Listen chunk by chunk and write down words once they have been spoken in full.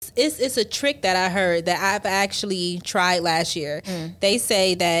it's a trick that I heard that I've actually tried last year. They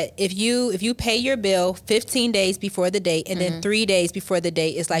say that if you pay your bill 15 days before the date and then 3 days before the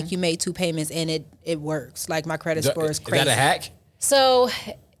date, it's like you made 2 payments and it works. Like my credit score is crazy. Is that a hack? So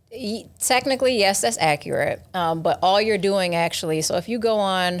technically, yes, that's accurate. But all you're doing actually, so if you go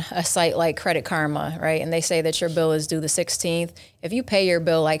on a site like Credit Karma, right, and they say that your bill is due the 16th, if you pay your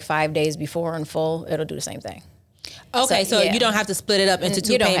bill like 5 days before in full, it'll do the same thing. Okay, so you don't have to split it up into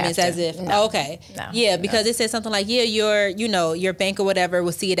 2 payments as if okay. No, yeah, because it says something like, your bank or whatever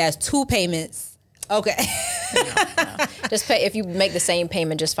will see it as 2 payments. Okay. No. Just pay if you make the same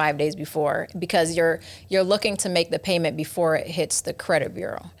payment just 5 days before, because you're looking to make the payment before it hits the credit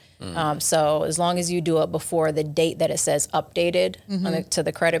bureau. So as long as you do it before the date that it says updated to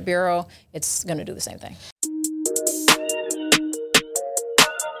the credit bureau, it's going to do the same thing.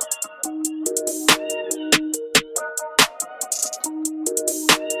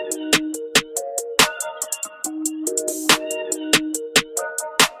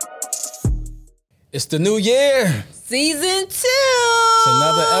 It's the new year. Season 2. It's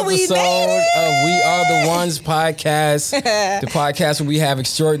another episode of We Are the Ones podcast. The podcast where we have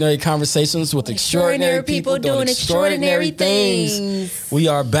extraordinary conversations with extraordinary people doing extraordinary things. We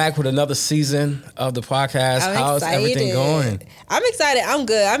are back with another season of the podcast. How's everything going? I'm excited. I'm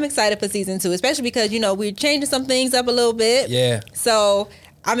good. I'm excited for season 2, especially because, we're changing some things up a little bit. Yeah. So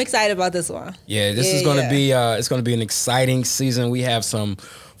I'm excited about this one. Yeah, this is going to be it's going to be an exciting season. We have some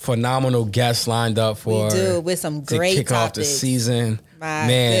phenomenal guests lined up for with some great to kick off the season.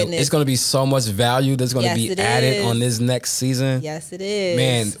 Goodness. It's going to be so much value that's going to be added on this next season. Yes, it is.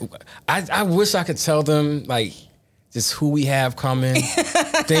 Man, I wish I could tell them just who we have coming,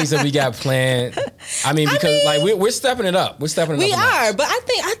 things that we got planned. Because we're stepping it up. We're stepping it up. We are, but I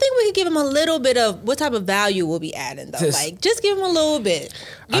think we could give them a little bit of what type of value we'll be adding though. Just give them a little bit.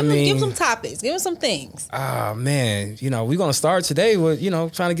 Give them some topics. Give them some things. Oh man, we're gonna start today with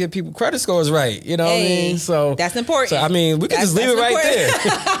trying to get people credit scores right. You know what I mean? So that's important. So we can just leave it right there.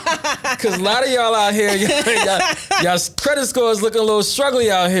 Because a lot of y'all out here, y'all credit scores looking a little struggly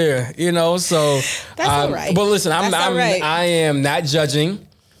out here. So that's all right. But listen, I am not judging.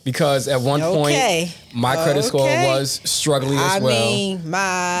 Because at one point, my credit score was struggling as well.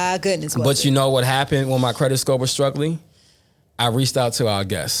 My goodness. But you know what happened when my credit score was struggling? I reached out to our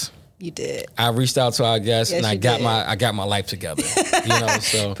guests. You did. I reached out to our guests, and I got my life together.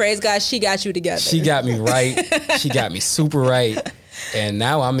 So praise God, she got you together. She got me right. She got me super right. And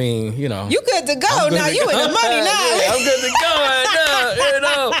now, you good to go. Now you in the money now. Yeah, I'm good to go right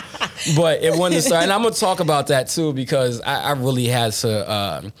now, But it wasn't to start. And I'm going to talk about that too, because I really had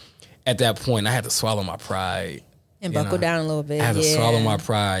to, at that point, I had to swallow my pride. And buckle down a little bit. I had to swallow my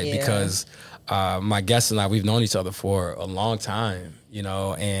pride because my guest and I, we've known each other for a long time,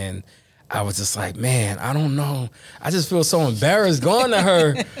 and I was just like, man, I don't know. I just feel so embarrassed going to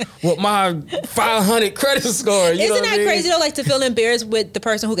her with my 500 credit score. Isn't that crazy though? To feel embarrassed with the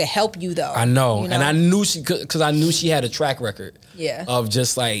person who could help you though. I know. And I knew because I knew she had a track record of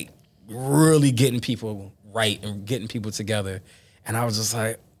just really getting people right and getting people together. And I was just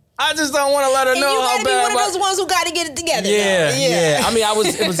like, I just don't want to let her know how bad. You gotta be one of those ones who got to get it together. Yeah.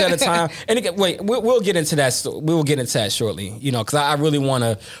 It was at a time, and again, we'll get into that. We will get into that shortly. Because I really want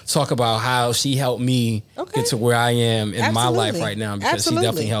to talk about how she helped me get to where I am in my life right now. Because she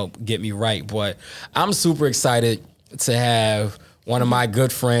definitely helped get me right. But I'm super excited to have one of my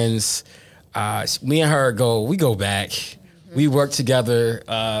good friends. Me and her go back. We worked together.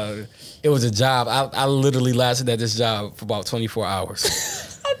 It was a job. I literally lasted at this job for about 24 hours.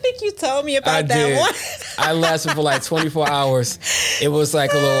 I think you told me about that one. I lasted for 24 hours. It was a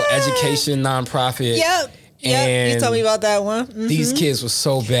little education nonprofit. Yep. You told me about that one. Mm-hmm. These kids were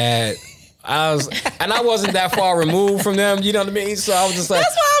so bad. I wasn't that far removed from them. You know what I mean? So I was just like,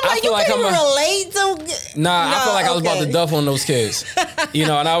 that's why I'm you can relate to. I feel like I was about to duff on those kids. And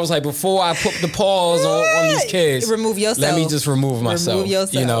I was like, before I put the pause on these kids, remove yourself. Let me just remove myself. Remove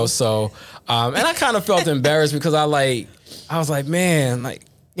yourself. So and I kind of felt embarrassed because I was like, man,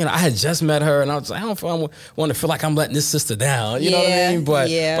 I had just met her, and I was like, I don't want to feel like I'm letting this sister down. You know what I mean?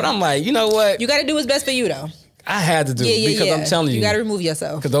 But I'm like, you know what? You got to do what's best for you, though. I had to do it because I'm telling you. You got to remove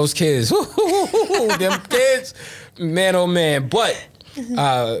yourself. Because those kids, them kids, man, oh man. But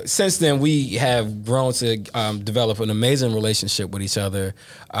since then, we have grown to develop an amazing relationship with each other.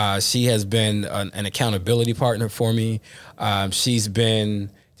 She has been an accountability partner for me. She's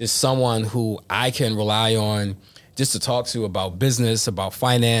been just someone who I can rely on just to talk to about business, about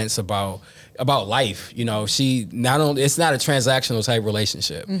finance, about life. She not only, it's not a transactional type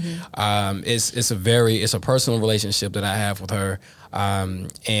relationship. Mm-hmm. It's a personal relationship that I have with her.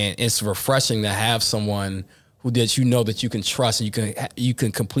 And it's refreshing to have someone who that you know that you can trust and you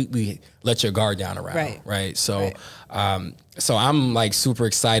can completely let your guard down around. Right. So, so I'm like super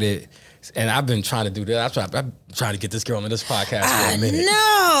excited. And I've been trying to do that. I'm trying to get this girl on this podcast for a minute. No,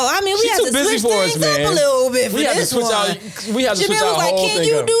 I mean we She's have too to busy switch for us, things man. up a little bit for We had to this switch one. out. We had to switch Jamil our was like, whole "Can thing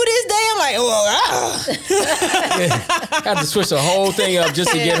you up. do this day?" I'm like, "Well, Had to switch the whole thing up just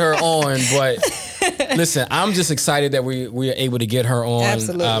to get her on. But listen, I'm just excited that we are able to get her on.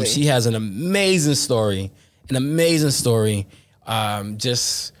 Absolutely. She has an amazing story.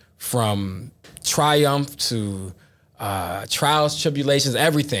 Just from triumph to trials, tribulations,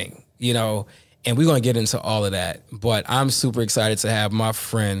 everything, you know. And we're going to get into all of that. But I'm super excited to have my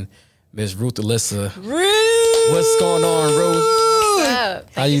friend, Ms. Ruth Elisa. Ruth! What's going on, Ruth? What's up?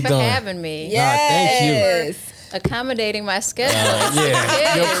 Thank you for doing? having me. Thank you. Accommodating my schedule.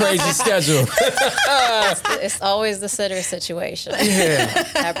 Yeah, your crazy schedule. It's always the sitter situation. Yeah.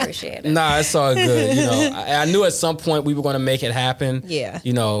 I appreciate it. Nah, it's all good. You know, I knew at some point we were going to make it happen. Yeah.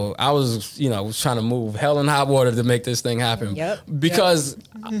 You know, I was trying to move hell and high water to make this thing happen. Yep. Because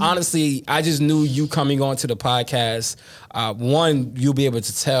honestly, I just knew you coming onto the podcast. One, you'll be able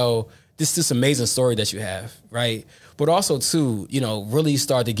to tell this amazing story that you have, right? But also, too, you know, really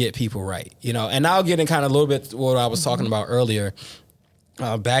start to get people right, you know. And I'll get in kind of a little bit what I was talking about earlier.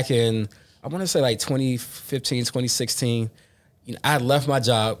 Back in, I want to say like 2015, 2016, you know, I had left my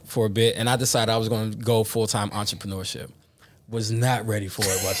job for a bit and I decided I was going to go full-time entrepreneurship. Was not ready for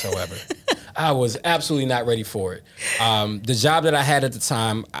it whatsoever. I was absolutely not ready for it. The job that I had at the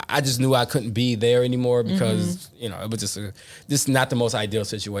time, I just knew I couldn't be there anymore because, you know, it was just not the most ideal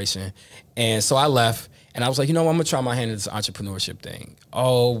situation. And so I left. And I was like, you know what, I'm going to try my hand at this entrepreneurship thing.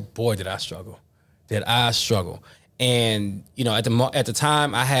 Oh, boy, did I struggle. And, you know, at the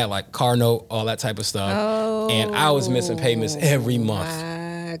time, I had like car note, all that type of stuff. Oh, and I was missing payments every month.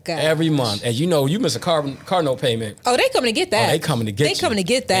 my God. Every month. And you know, you miss a car note payment. Oh, they coming to get that. Oh, they coming to get you. They coming to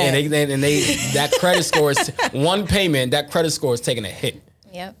get that. And they that credit score is, one payment, that credit score is taking a hit.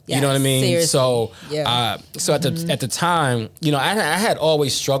 Yep. You know what I mean? Seriously. So, Yeah. so at the time, you know, I had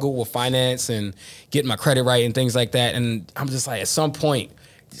always struggled with finance and getting my credit right and things like that. And I'm just like, at some point,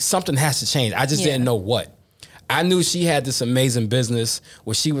 something has to change. I just didn't know what. I knew she had this amazing business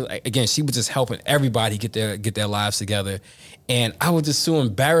where she was just helping everybody get their lives together. And I was just so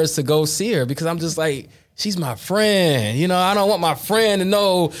embarrassed to go see her because I'm just like, she's my friend. You know, I don't want my friend to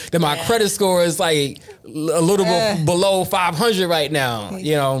know that my credit score is like a little bit below 500 right now,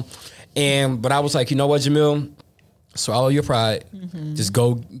 you know. But I was like, you know what, Jamil? Swallow your pride. Just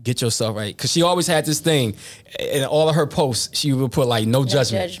go get yourself right. Because she always had this thing. In all of her posts, she would put like no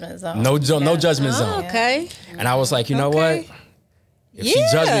judgment. No judgment zone. Okay. And I was like, you know what? If she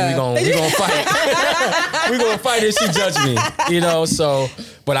judge me, we gonna fight. We're gonna fight if she judge me. You know, so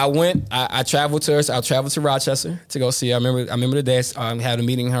but I traveled to her. So I traveled to Rochester to go see her. I remember the day I had a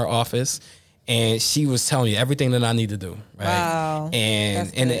meeting in her office. And she was telling me everything that I need to do, right? Wow.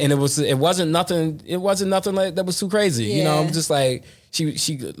 And it wasn't nothing like that was too crazy. You know, I'm just like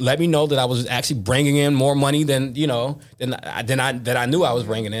she let me know that I was actually bringing in more money than I knew I was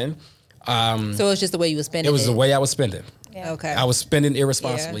bringing in. So it was just the way you were spending. It was the way I was spending. Yeah. Okay. I was spending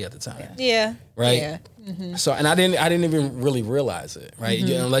irresponsibly at the time. Yeah. Right. Yeah. Mm-hmm. So and I didn't even really realize it, right?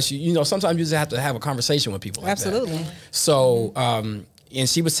 Unless you know, sometimes you just have to have a conversation with people like Absolutely. that. So and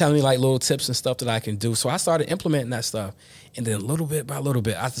she was telling me like little tips and stuff that I can do. So I started implementing that stuff. And then little bit by little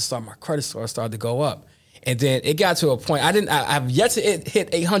bit, my credit score started to go up. And then it got to a point, I've yet to hit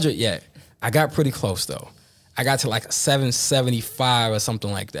 800 yet. I got pretty close though. I got to like a 775 or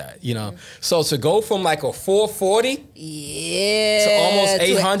something like that, you know? So to go from like a 440 to almost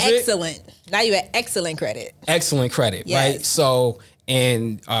 800. Excellent. Now you have excellent credit. Excellent credit, Yes. right? So,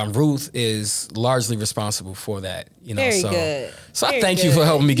 and Ruth is largely responsible for that, you know. Very so, good. So I Very thank you good. for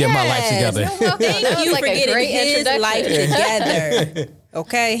helping me get my life together. Thank you like for a getting great his introduction. life together.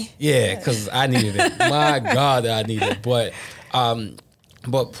 Okay. Yeah, because I needed it. My God, I needed it.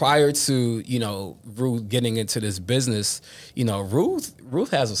 But prior to, you know, Ruth getting into this business, you know,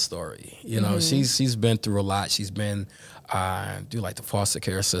 Ruth has a story. You know, she's been through a lot. She's been through like the foster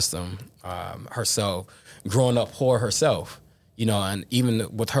care system herself, growing up poor herself. You know, and even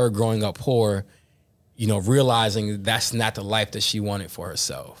with her growing up poor, you know, realizing that's not the life that she wanted for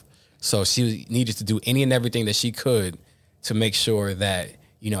herself. So she needed to do any and everything that she could to make sure that,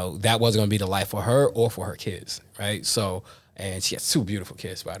 you know, that wasn't going to be the life for her or for her kids, right? So, and she has two beautiful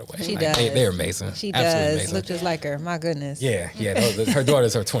kids, by the way. She like, does. They're amazing. She Absolutely does. amazing. Look just like her. My goodness. Yeah. Her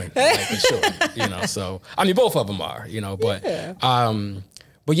daughter's her twin, like, for sure. You know, so I mean, both of them are. You know, but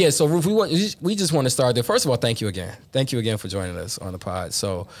But yeah, so Ruth, we just want to start there. First of all, thank you again. Thank you again for joining us on the pod.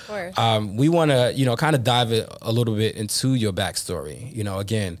 So we want to, kind of dive a little bit into your backstory.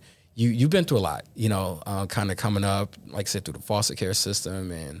 Again, you've been through a lot, kind of coming up, like I said, through the foster care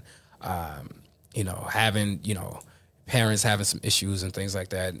system and, having, parents having some issues and things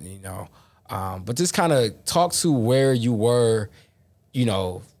like that, but just kind of talk to where you were,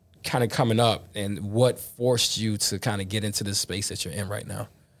 kind of coming up and what forced you to kind of get into the space that you're in right now.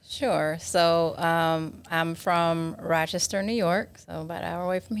 Sure. So I'm from Rochester, New York, so about an hour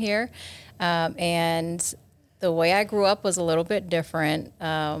away from here. And the way I grew up was a little bit different.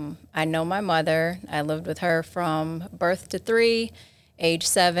 I know my mother. I lived with her from birth to 3, age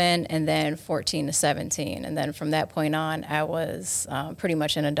 7, and then 14 to 17. And then from that point on, I was pretty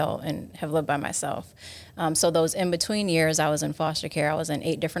much an adult and have lived by myself. So those in-between years, I was in foster care. I was in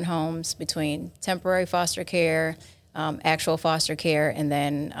 8 different homes between temporary foster care, actual foster care, and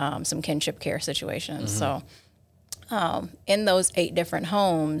then some kinship care situations. So in those 8 different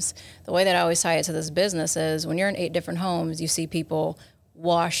homes, the way that I always tie it to this business is when you're in 8 different homes, you see people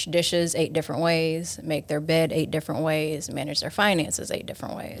wash dishes 8 different ways, make their bed 8 different ways, manage their finances 8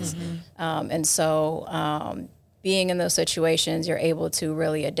 different ways. And so being in those situations, you're able to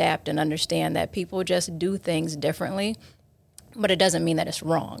really adapt and understand that people just do things differently, but it doesn't mean that it's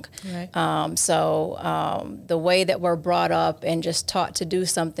wrong. Right. So the way that we're brought up and just taught to do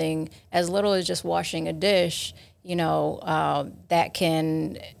something as little as just washing a dish, that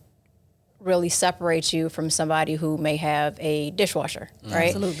can really separate you from somebody who may have a dishwasher,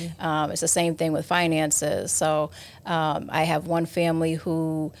 right? Absolutely. It's the same thing with finances. So I have one family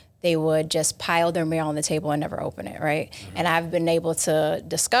who they would just pile their mail on the table and never open it, right? And I've been able to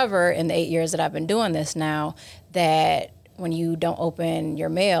discover in the 8 years that I've been doing this now that when you don't open your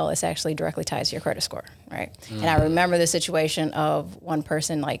mail, it's actually directly tied to your credit score, right? And I remember the situation of one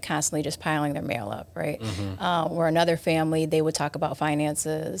person like constantly just piling their mail up, right? Where another family, they would talk about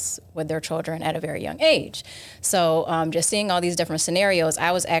finances with their children at a very young age. So just seeing all these different scenarios,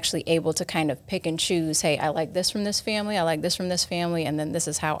 I was actually able to kind of pick and choose, hey, I like this from this family, I like this from this family, and then this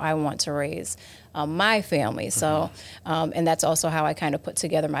is how I want to raise my family. So, and that's also how I kind of put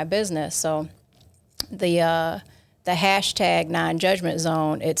together my business. So the hashtag non-judgment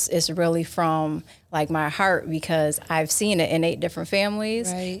zone, it's really from like my heart because I've seen it in 8 different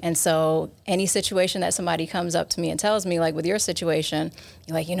families. Right. And so any situation that somebody comes up to me and tells me, like with your situation,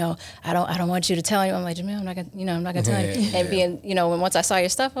 you're like, I don't want you to tell anyone. I'm like, Jamil, I'm not gonna tell you. And being, when once I saw your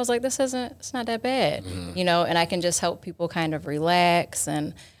stuff, I was like, it's not that bad, and I can just help people kind of relax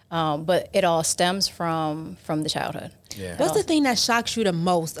and, but it all stems from the childhood. Yeah. What's the thing that shocks you the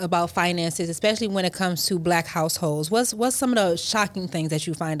most about finances, especially when it comes to Black households? What's some of the shocking things that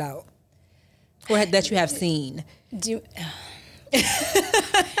you find out or that you have seen? So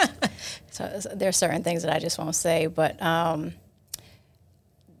there's certain things that I just won't say, but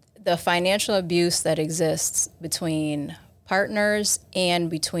the financial abuse that exists between partners and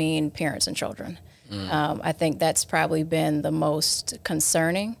between parents and children. I think that's probably been the most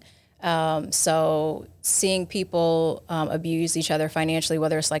concerning. So seeing people abuse each other financially,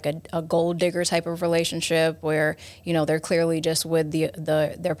 whether it's like a gold digger type of relationship where, they're clearly just with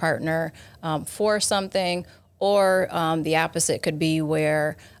their partner for something, or the opposite could be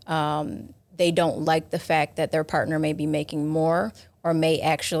where they don't like the fact that their partner may be making more or may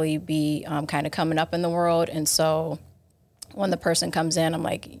actually be kind of coming up in the world. And so when the person comes in, I'm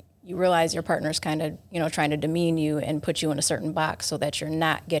like, you realize your partner's kind of, trying to demean you and put you in a certain box so that you're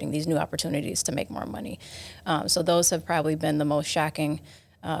not getting these new opportunities to make more money. So those have probably been the most shocking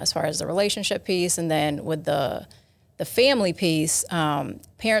as far as the relationship piece. And then with the family piece,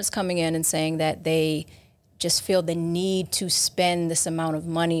 parents coming in and saying that they just feel the need to spend this amount of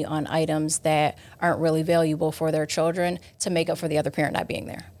money on items that aren't really valuable for their children to make up for the other parent not being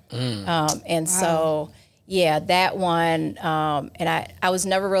there. So... yeah, that one, and I was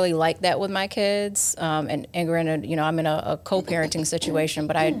never really like that with my kids. And granted, I'm in a co-parenting situation,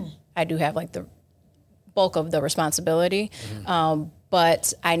 but I do have like the bulk of the responsibility.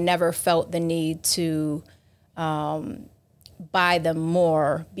 But I never felt the need to buy them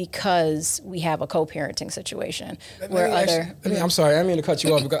more because we have a co-parenting situation. I'm sorry, I didn't mean to cut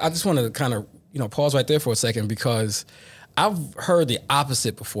you off because I just want to kind of pause right there for a second because I've heard the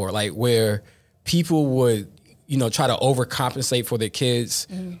opposite before, like where people would, try to overcompensate for their kids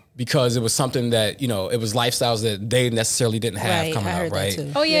because it was something that, it was lifestyles that they necessarily didn't have coming up, right?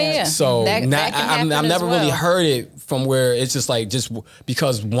 Oh, yeah. So I've never really heard it from where it's just like, just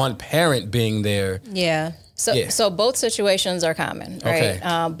because one parent being there. Yeah. So both situations are common, right?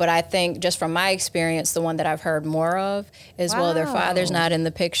 Okay. But I think just from my experience, the one that I've heard more of is, well, their father's not in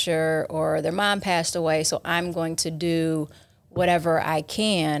the picture or their mom passed away, so I'm going to do whatever I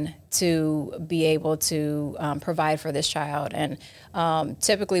can to be able to provide for this child. And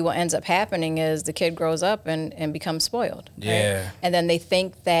typically what ends up happening is the kid grows up and becomes spoiled. Yeah. Right? And then they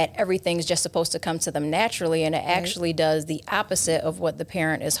think that everything's just supposed to come to them naturally, and it actually does the opposite of what the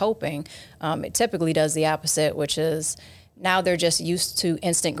parent is hoping. It typically does the opposite, which is now they're just used to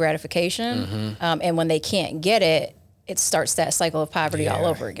instant gratification. And when they can't get it, it starts that cycle of poverty all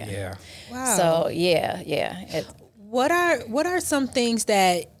over again. Yeah. Wow. So What are some things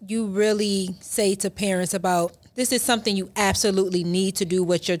that you really say to parents about, this is something you absolutely need to do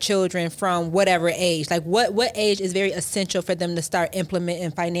with your children from whatever age? Like what age is very essential for them to start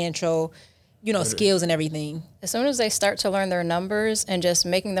implementing financial, skills and everything? As soon as they start to learn their numbers and just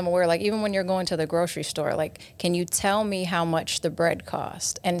making them aware, like even when you're going to the grocery store, like, can you tell me how much the bread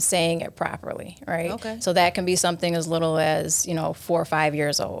cost, and saying it properly, right? Okay. So that can be something as little as, 4 or 5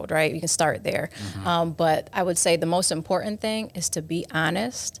 years old, right? You can start there. But I would say the most important thing is to be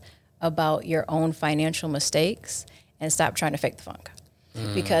honest about your own financial mistakes and stop trying to fake the funk.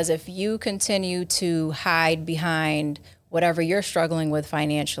 Because if you continue to hide behind whatever you're struggling with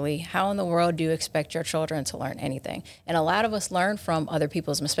financially, how in the world do you expect your children to learn anything? And a lot of us learn from other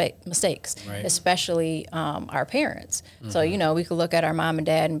people's mistakes, right. Especially our parents. So, we could look at our mom and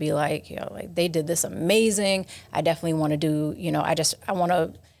dad and be like, they did this amazing. I definitely want to do, I want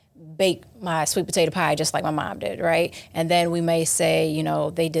to bake my sweet potato pie just like my mom did, right? And then we may say,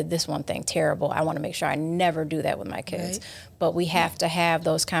 they did this one thing terrible. I want to make sure I never do that with my kids. Right. But we have to have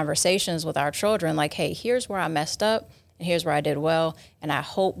those conversations with our children like, hey, here's where I messed up. And here's where I did well, and I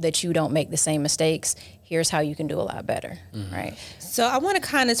hope that you don't make the same mistakes. Here's how you can do a lot better, right? So I want to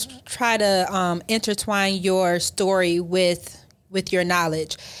kind of try to intertwine your story with your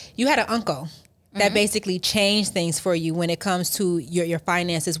knowledge. You had an uncle that basically changed things for you when it comes to your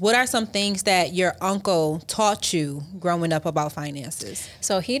finances. What are some things that your uncle taught you growing up about finances?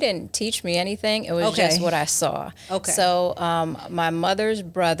 So he didn't teach me anything. It was just what I saw. Okay. So my mother's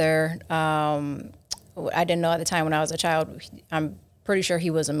brother, I didn't know at the time when I was a child. I'm pretty sure he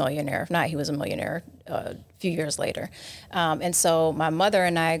was a millionaire. If not, he was a millionaire a few years later. And so my mother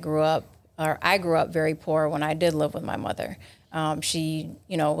and I grew up very poor when I did live with my mother. She,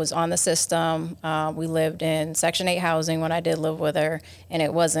 was on the system. We lived in Section 8 housing when I did live with her, and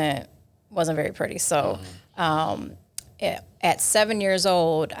it wasn't very pretty. So at 7 years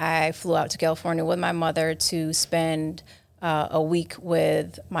old, I flew out to California with my mother to spend a week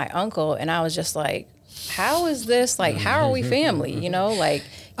with my uncle, and I was just like, how is this? Like, how are we family? You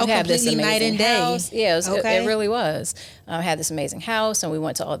have this amazing night and house. Day. Yeah, it really was. I had this amazing house, and we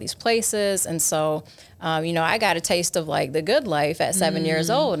went to all these places. And so, I got a taste of like the good life at 7 years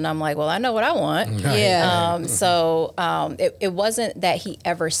old. And I'm like, well, I know what I want. Right. Yeah. So it wasn't that he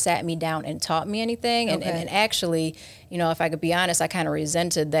ever sat me down and taught me anything. And actually, if I could be honest, I kind of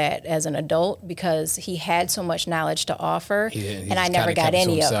resented that as an adult because he had so much knowledge to offer, and I never got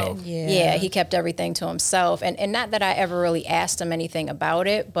any of it. Yeah, he kept everything to himself. And not that I ever really asked him anything about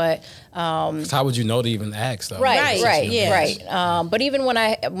it, but... how would you know to even ask, though? Right. But even when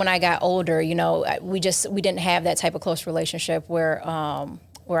I got older, we didn't have that type of close relationship where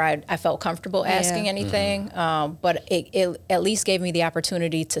I felt comfortable asking anything. But it at least gave me the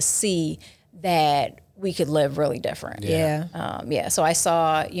opportunity to see that we could live really different. Yeah. So I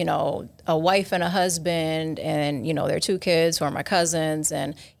saw, a wife and a husband and, their 2 kids who are my cousins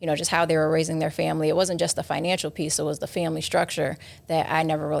and, just how they were raising their family. It wasn't just the financial piece. It was the family structure that I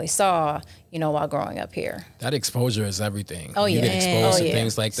never really saw, while growing up here. That exposure is everything. Oh, yeah. You get exposed to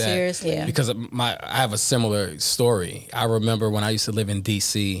things like that. Seriously. Yeah. Because I have a similar story. I remember when I used to live in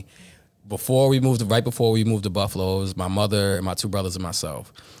D.C., right before we moved to Buffalo, it was my mother and my 2 brothers and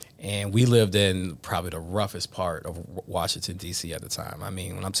myself. And we lived in probably the roughest part of Washington, D.C. at the time. I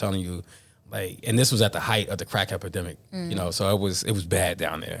mean, when I'm telling you, and this was at the height of the crack epidemic, so it was bad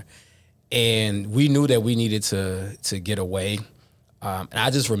down there. And we knew that we needed to get away. And I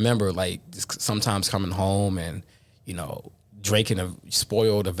just remember, sometimes coming home and, drinking a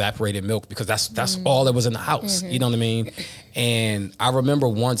spoiled, evaporated milk because that's all that was in the house. You know what I mean? And I remember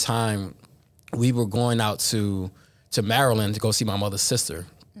one time we were going out to Maryland to go see my mother's sister.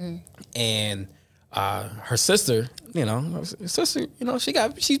 And her sister,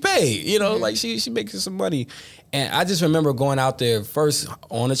 she's paid, she makes some money. And I just remember going out there first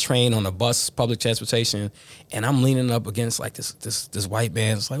on a train, on a bus, public transportation, and I'm leaning up against this white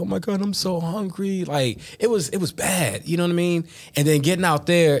man. It's like, oh my God, I'm so hungry. It was bad, you know what I mean? And then getting out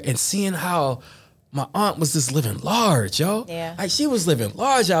there and seeing how my aunt was just living large, yo. Yeah. Like she was living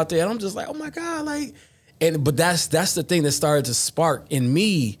large out there. And I'm just like, oh my God, like, but that's the thing that started to spark in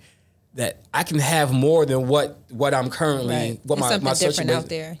me that I can have more than what I'm currently, what my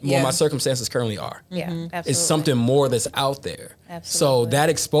circumstances currently are. Yeah, absolutely. It's something more that's out there. Absolutely. So that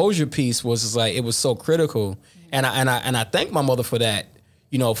exposure piece was just like, it was so critical. And I thank my mother for that,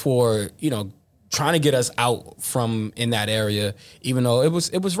 for, trying to get us out from in that area, even though it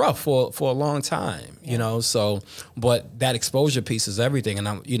was rough for a long time, so, but that exposure piece is everything. And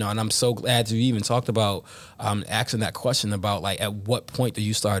I'm so glad you even talked about, asking that question about like, at what point do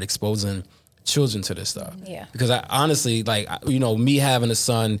you start exposing children to this stuff? Yeah. Because I honestly, like, me having a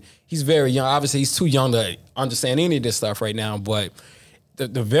son, he's very young. Obviously he's too young to understand any of this stuff right now, but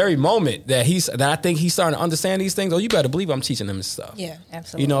the very moment that I think he's starting to understand these things, you better believe I'm teaching him this stuff. Yeah,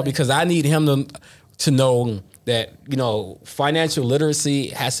 absolutely. Because I need him to know that, financial literacy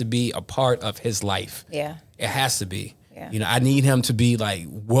has to be a part of his life. Yeah. It has to be. Yeah. I need him to be like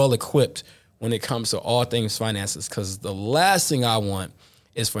well equipped when it comes to all things finances, because the last thing I want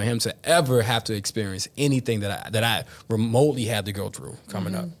is for him to ever have to experience anything that I remotely had to go through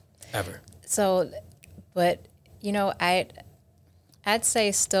coming up, ever. So, but, I'd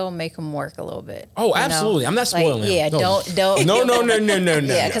say still make them work a little bit. Oh, absolutely. I'm not spoiling him. Yeah, no. don't. No.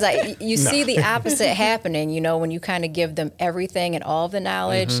 Yeah, because you see the opposite happening, when you kind of give them everything and all of the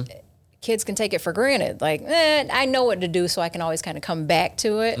knowledge, kids can take it for granted. Like, I know what to do, so I can always kind of come back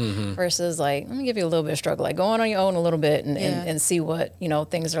to it versus like, let me give you a little bit of struggle. Like, go on your own a little bit and see what,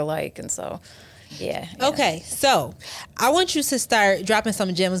 things are like. And so... Yeah. Okay, so I want you to start dropping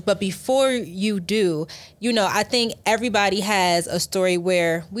some gems, but before you do, I think everybody has a story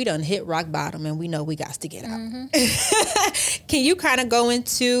where we done hit rock bottom and we know we got to get out. Can you kind of go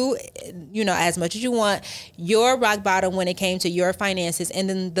into, as much as you want, your rock bottom when it came to your finances, and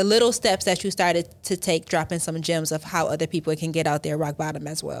then the little steps that you started to take, dropping some gems of how other people can get out their rock bottom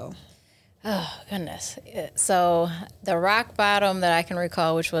as well? Oh, goodness. So the rock bottom that I can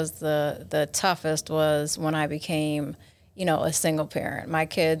recall, which was the toughest, was when I became, a single parent. My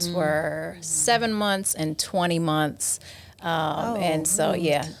kids were 7 months and 20 months. And so,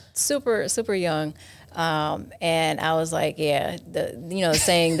 super, super young. And I was like, the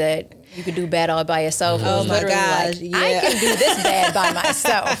saying that you could do bad all by yourself. Oh my gosh, I can do this bad by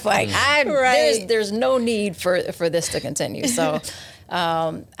myself. Like there's no need for this to continue. So,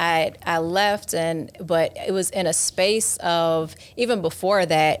 I left, but it was in a space of, even before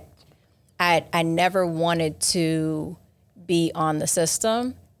that, I never wanted to be on the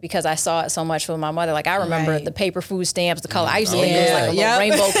system because I saw it so much with my mother. Like, I remember the paper food stamps, the color. I used to think it was like a little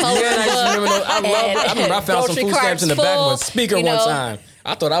rainbow color. I remember I found some food stamps in the back of a speaker one time.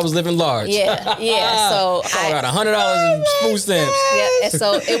 I thought I was living large. Yeah. So I got $100 in food stamps. Yeah, and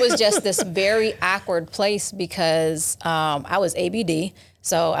so it was just this very awkward place because I was ABD.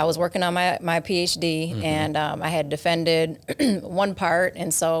 So I was working on my PhD, and I had defended one part,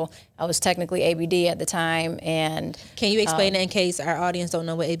 and so I was technically ABD at the time. And can you explain that in case our audience don't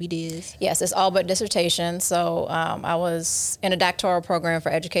know what ABD is? Yes, it's all but dissertation. So I was in a doctoral program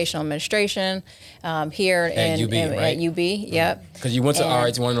for educational administration here at UB, right? At UB, yep. Because you went to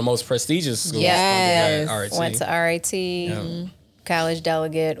RIT, one of the most prestigious schools. Yes, went to RIT, college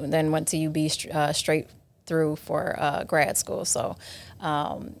delegate, and then went to UB straight through for grad school. So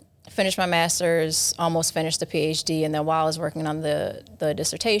finished my master's, almost finished the PhD, and then while I was working on the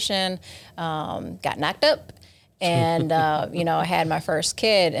dissertation, got knocked up, and I had my first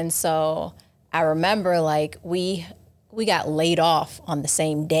kid, and so I remember like we got laid off on the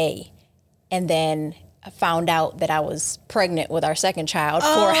same day, and then I found out that I was pregnant with our second child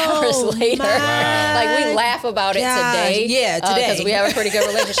 4 hours later. Like, we laugh about it today. Yeah, today. Because we have a pretty good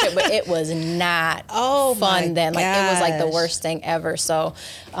relationship, but it was not fun then. Like, it was like the worst thing ever. So,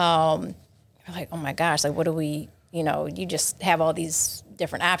 we're like, oh my gosh, like, what do we, you just have all these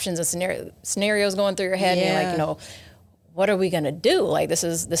different options and scenarios going through your head. And you're like, what are we going to do? Like, this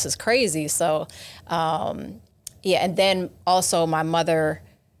is crazy. So, and then also my mother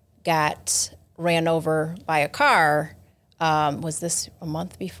got ran over by a car. Was this a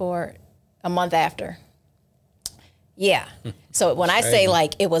month before? A month after. Yeah. So when I say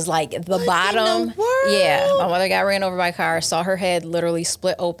like it was like the bottom. My mother got ran over by a car, saw her head literally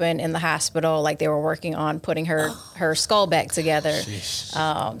split open in the hospital, like they were working on putting her skull back together.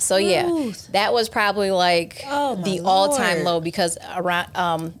 That was probably like the all-time low because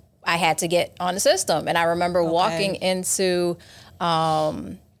around I had to get on the system. And I remember walking into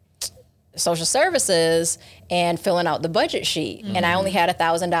social services and filling out the budget sheet. And I only had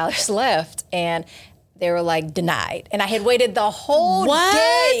 $1,000 left. And they were like, denied. And I had waited the whole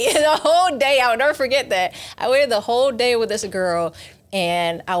day. the whole day. I would never forget that. I waited the whole day with this girl.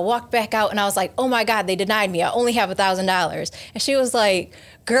 And I walked back out and I was like, oh my God, they denied me. I only have $1,000. And she was like,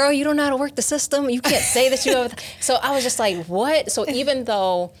 girl, you don't know how to work the system. You can't say that you have. So I was just like, what? So even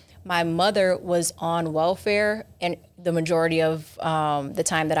though my mother was on welfare and the majority of the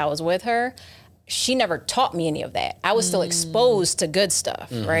time that I was with her, she never taught me any of that. I was still exposed to good stuff,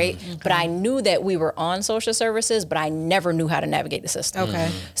 right? Okay. But I knew that we were on social services, but I never knew how to navigate the system.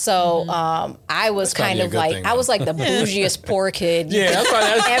 Okay. So I was kind of like, I was like the bougiest poor kid. Yeah, that's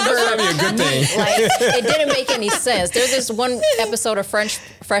probably a good thing. Like, it didn't make any sense. There's this one episode of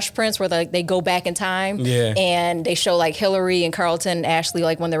Fresh Prince where they go back in time, and they show like Hillary and Carlton and Ashley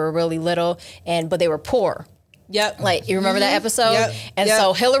like when they were really little, but they were poor. Yep. Like, you remember that episode? Yep. And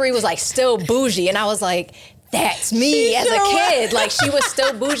so Hillary was like still bougie. And I was like, that's me as a kid. Like, she was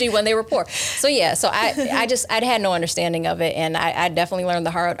still bougie when they were poor. So yeah, so I had no understanding of it. And I definitely learned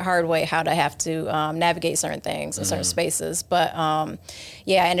the hard way how to have to navigate certain things in certain spaces. But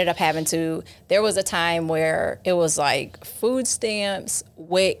yeah, I ended up having to, there was a time where it was like food stamps,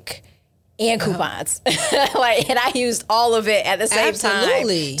 WIC, and coupons. Like, and I used all of it at the same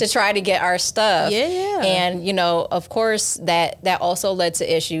time to try to get our stuff. Yeah. And, you know, of course, that also led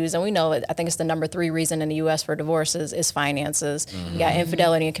to issues. And we know that I think it's the number 3 reason in the U.S. for divorces is finances. You got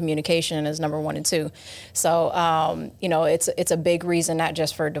infidelity and communication is number 1 and 2. So, you know, it's a big reason, not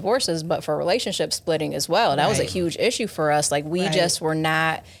just for divorces, but for relationship splitting as well. That was a huge issue for us. Like, we just were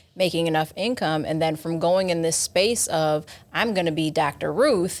not making enough income. And then from going in this space of, I'm going to be Dr.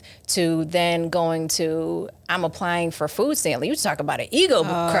 Ruth, to then going to, I'm applying for food stamps. You talk about an ego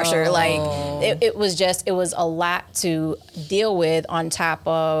crusher. Like, it was a lot to deal with on top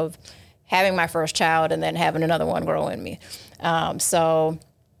of having my first child and then having another one grow in me.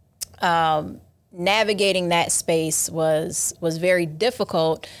 Navigating that space was very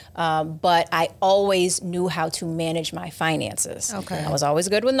difficult, but I always knew how to manage my finances. Okay. I was always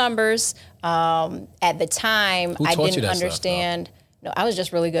good with numbers. At the time, I didn't understand. No, I was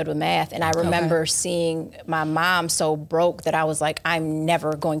just really good with math. And I remember seeing my mom so broke that I was like, I'm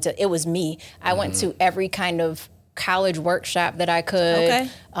never going to, it was me. I went to every kind of college workshop that I could. Okay.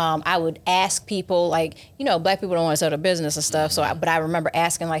 I would ask people, like, you know, black people don't want to start a business and stuff. So, but I remember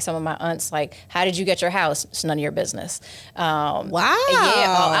asking like some of my aunts, like, how did you get your house? It's none of your business. Wow.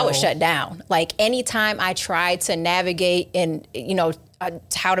 Yeah, I was shut down. Like, anytime I tried to navigate and, you know,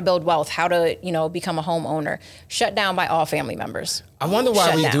 how to build wealth, how to, you know, become a homeowner, shut down by all family members. I wonder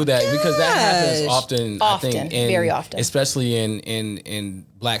why we do that, because that happens often. I think, very often, especially in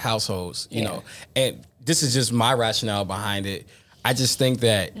black households. You know, and this is just my rationale behind it. I just think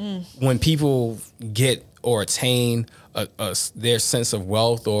that when people get or attain their sense of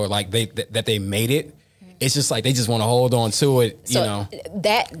wealth, or like that they made it, it's just like they just want to hold on to it, you know.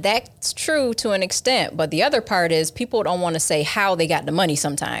 That's true to an extent, but the other part is people don't want to say how they got the money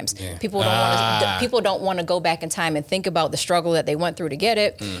sometimes. Yeah. People don't want to go back in time and think about the struggle that they went through to get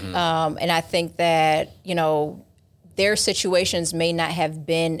it. And I think that, you know, their situations may not have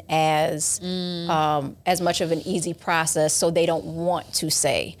been as much of an easy process, so they don't want to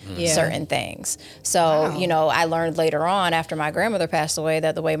say certain things. So, you know, I learned later on after my grandmother passed away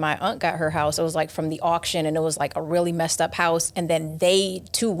that the way my aunt got her house, it was like from the auction, and it was like a really messed up house, and then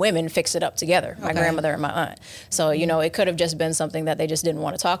two women fixed it up together, my grandmother and my aunt. So, you know, it could have just been something that they just didn't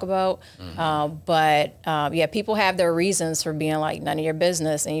want to talk about. But yeah, people have their reasons for being like, none of your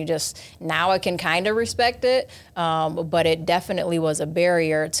business, and you just, now I can kind of respect it. But it definitely was a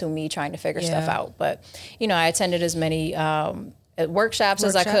barrier to me trying to figure stuff out. But, you know, I attended as many workshops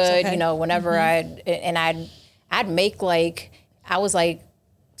as I could, you know, whenever I'd make like, I was like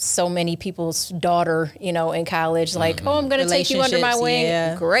so many people's daughter, you know, in college, like, oh, I'm going to take you under my wing.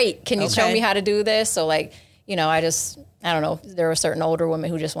 Yeah. Great. Can you show me how to do this? So like, you know, I don't know, there were certain older women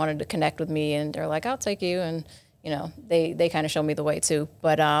who just wanted to connect with me, and they're like, I'll take you. And, you know, they kind of showed me the way too.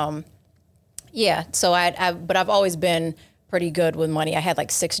 But, yeah, so but I've always been pretty good with money. I had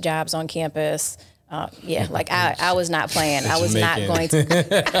like 6 jobs on campus. Yeah, like I was not playing. I was not going to.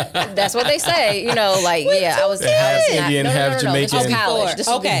 That's what they say, you know. Like, yeah, I was half not, Indian, half Jamaican. This was college. This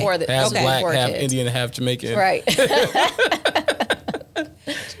was before the half black, half kids. Indian, half Jamaican. Right.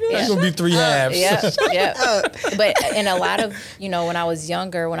 There's gonna be 3 halves. Yeah. But in a lot of, you know, when I was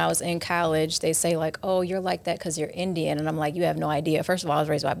younger, when I was in college, they say like, oh, you're like that because you're Indian. And I'm like, you have no idea. First of all, I was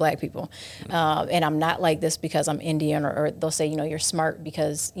raised by black people. And I'm not like this because I'm Indian, or they'll say, you know, you're smart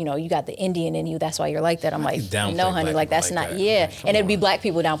because, you know, you got the Indian in you. That's why you're like that. I'm like, no, honey, like that's not, and it'd be black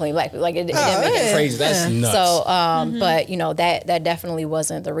people downplaying black people. Like it didn't make sense. Crazy. That's nuts. So, but, you know, that definitely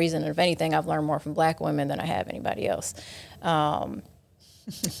wasn't the reason. If anything, I've learned more from black women than I have anybody else.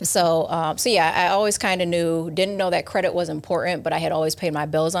 So I always kind of didn't know that credit was important, but I had always paid my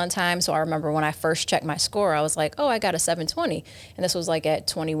bills on time. So I remember when I first checked my score, I was like, oh, I got a 720. And this was like at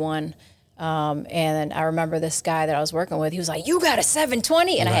 21. And I remember this guy that I was working with, he was like, you got a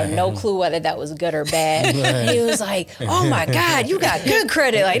 720? And I had no clue whether that was good or bad. He was like, oh my God, you got good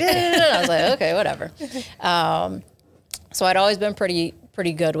credit. Like, I was like, okay, whatever. So I'd always been pretty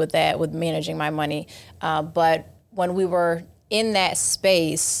good with that, with managing my money. But when we were in that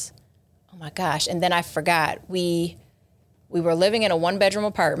space, oh my gosh, and then I forgot, we were living in a 1-bedroom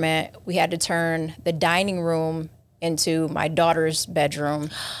apartment. We had to turn the dining room into my daughter's bedroom.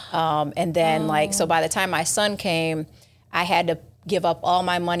 And then so by the time my son came, I had to give up all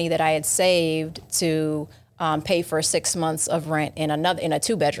my money that I had saved to pay for 6 months of rent in a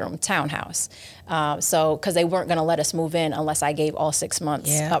 2-bedroom townhouse. So, cause they weren't gonna let us move in unless I gave all 6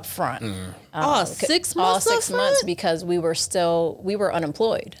 months up front. 6 months all 6 months because we were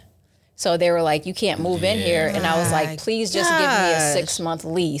unemployed. So they were like, you can't move in here. And I was like, please just give me a 6-month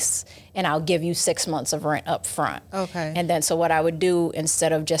lease and I'll give you 6 months of rent up front. Okay. And then so what I would do,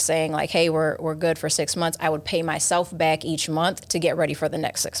 instead of just saying like, hey, we're good for 6 months, I would pay myself back each month to get ready for the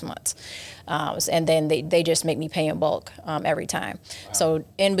next 6 months. And then they just make me pay in bulk every time. Wow. So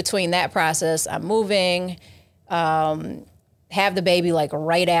in between that process, I'm moving, have the baby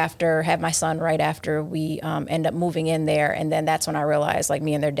have my son right after we end up moving in there. And then that's when I realized, like,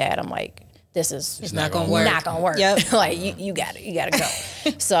 me and their dad, I'm like, it's not gonna work. Not gonna work. Yep. Like you gotta go.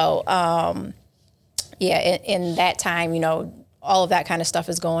 So in that time, all of that kind of stuff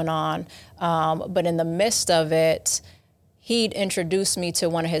is going on. But in the midst of it, he'd introduced me to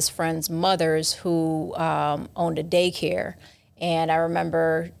one of his friend's mothers who owned a daycare. And I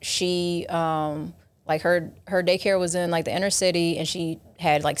remember she her daycare was in like the inner city, and she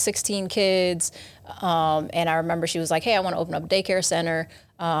had like 16 kids. And I remember she was like, hey, I want to open up a daycare center.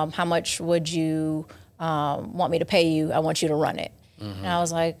 How much would you want me to pay you? I want you to run it. Mm-hmm. And I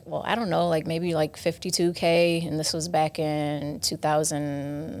was like, well, I don't know, like maybe like $52K. And this was back in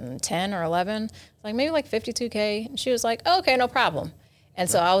 2010 or 11. Like maybe like $52K. And she was like, oh, okay, no problem. And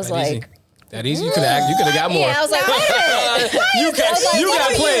so I was like, easy. That easy? You could have got more. Yeah, I was like, wait a minute. You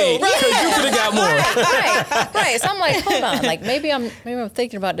got played because you could have got more. Right. So I'm like, hold on. Like maybe I'm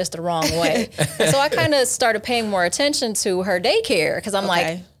thinking about this the wrong way. And so I kind of started paying more attention to her daycare because I'm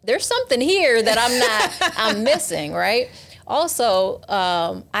like, there's something here that I'm missing, right? Also,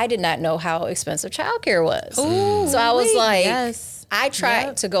 I did not know how expensive childcare was. Ooh, so I was like, I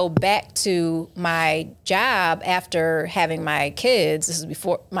tried to go back to my job after having my kids. This is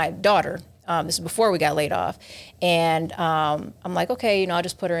before my daughter. This is before we got laid off. And I'm like, okay, I'll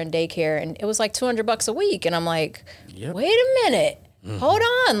just put her in daycare. And it was like $200 a week. And I'm like, wait a minute. Mm-hmm. Hold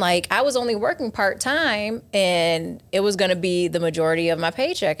on. Like, I was only working part-time, and it was going to be the majority of my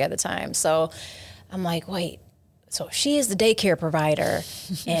paycheck at the time. So I'm like, wait. So she is the daycare provider,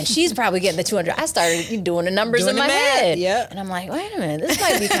 and she's probably getting the $200. I started doing the numbers in my head. Yep. And I'm like, wait a minute, this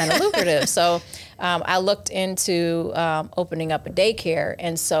might be kind of lucrative. So I looked into opening up a daycare.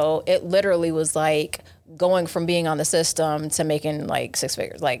 And so it literally was like going from being on the system to making like 6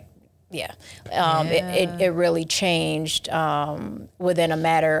 figures. Like, it really changed within a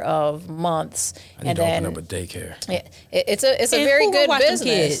matter of months. I need to open up a daycare. It's a very good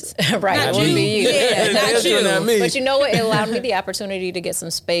business, right? Not it wouldn't be you, not you. Not me. But you know what? It allowed me the opportunity to get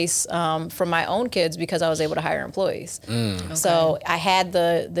some space for my own kids because I was able to hire employees. So I had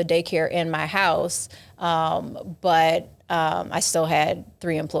the daycare in my house, but I still had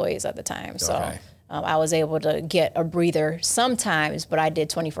 3 employees at the time. So. I was able to get a breather sometimes, but I did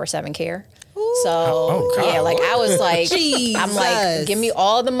 24/7 care. Ooh. So like I was like, I'm like, give me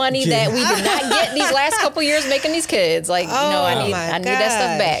all the money that we did not get these last couple years making these kids. Like, I need that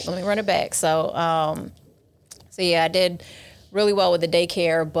stuff back. Let me run it back. So I did really well with the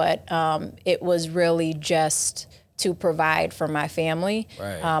daycare, but it was really just to provide for my family.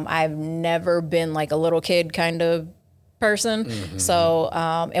 Right. I've never been like a little kid kind of person. Mm-hmm. So,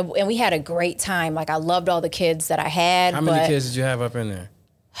 and we had a great time. Like, I loved all the kids that I had. How many kids did you have up in there?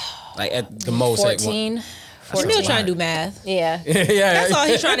 Like at the most? 14. Still trying to do math. Yeah. That's all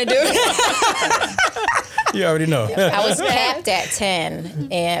he's trying to do. You already know. I was capped at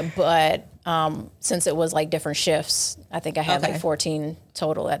 10, but since it was like different shifts, I think I had like 14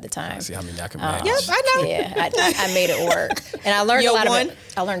 total at the time. See how many I can manage. Yep, I know. Yeah, I made it work. And I learned a lot of it.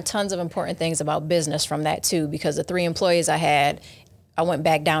 I learned tons of important things about business from that too, because the 3 employees I had, I went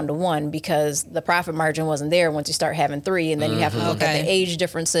back down to 1 because the profit margin wasn't there once you start having 3, and then you have to look at the age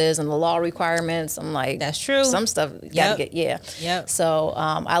differences and the law requirements. I'm like, that's true. Some stuff you gotta get, Yep. So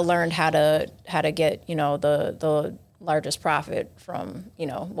I learned how to get, the largest profit from,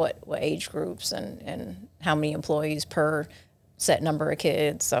 what age groups and how many employees per set number of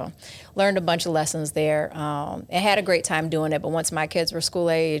kids. So learned a bunch of lessons there. I had a great time doing it, but once my kids were school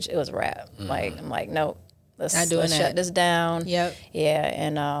age, it was a wrap. I'm like, nope. Let's shut this down. Yep. Yeah,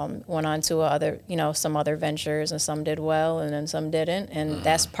 and went on to some other ventures, and some did well, and then some didn't, and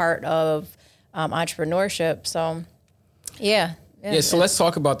that's part of entrepreneurship. So, yeah. So let's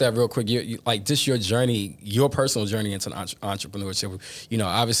talk about that real quick. Like just your journey, your personal journey into entrepreneurship.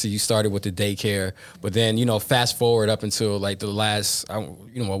 Obviously you started with the daycare, but then fast forward up until like the last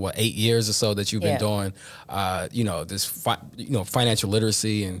 8 years or so that you've been doing, this financial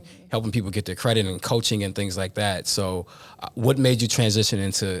literacy and helping people get their credit and coaching and things like that. So, what made you transition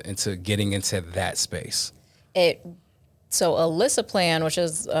into getting into that space? So Elisa Plan, which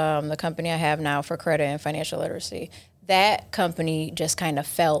is the company I have now for credit and financial literacy, that company just kind of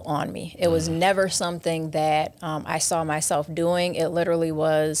fell on me. It was never something that I saw myself doing. It literally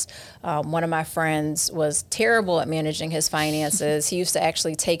was one of my friends was terrible at managing his finances. He used to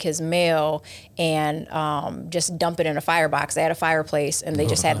actually take his mail and just dump it in a firebox. They had a fireplace, and they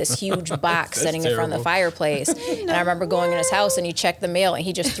just had this huge box sitting in front of the fireplace. And I remember going in his house, and he checked the mail, and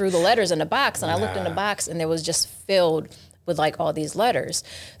he just threw the letters in the box. And I looked in the box, and it was just filled with like all these letters.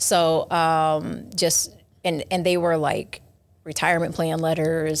 So And they were like retirement plan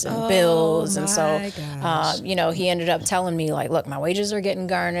letters and bills. And so, he ended up telling me like, look, my wages are getting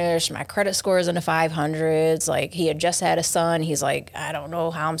garnished. My credit score is in the 500s. Like he had just had a son. He's like, I don't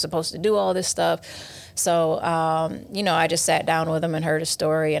know how I'm supposed to do all this stuff. So, I just sat down with him and heard his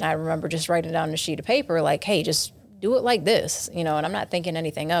story. And I remember just writing down on a sheet of paper, like, hey, just do it like this, and I'm not thinking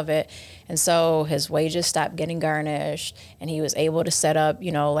anything of it. And so his wages stopped getting garnished, and he was able to set up,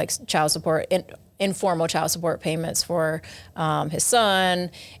 like child support, informal child support payments for his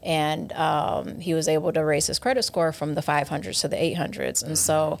son, and he was able to raise his credit score from the 500s to the 800s. And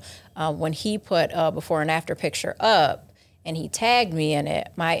so when he put a before and after picture up, and he tagged me in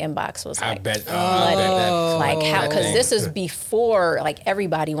it, my inbox was like, because this is before, like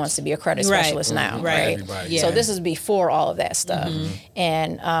everybody wants to be a credit specialist now, right? So this is before all of that stuff.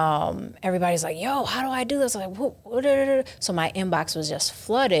 And everybody's like, yo, how do I do this? Like, so my inbox was just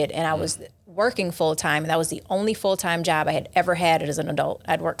flooded, and I was working full time, and that was the only full time job I had ever had as an adult.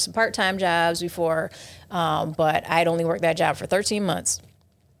 I'd worked some part time jobs before, but I'd only worked that job for 13 months.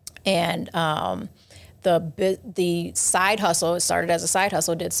 And the side hustle, it started as a side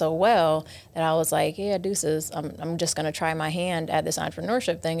hustle, did so well that I was like, yeah, deuces, I'm just going to try my hand at this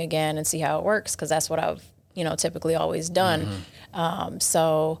entrepreneurship thing again and see how it works, because that's what I've, typically always done.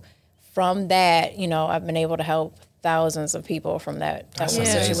 So from that, I've been able to help thousands of people from that type of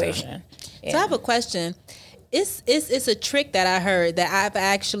situation. So I have a question. It's a trick that I heard that I've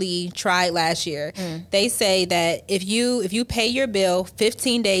actually tried last year. They say that if you pay your bill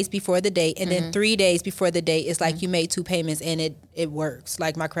 15 days before the date and then 3 days before the date, it's like you made 2 payments, and it works.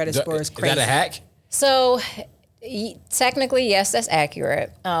 Like my credit score is crazy. Is that a hack? So technically, yes, that's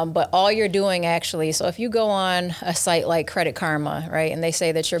accurate. But all you're doing actually, so if you go on a site like Credit Karma, right, and they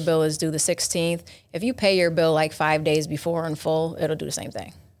say that your bill is due the 16th, if you pay your bill like 5 days before in full, it'll do the same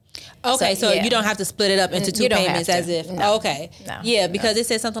thing. Okay, so you don't have to split it up into 2 payments as if because it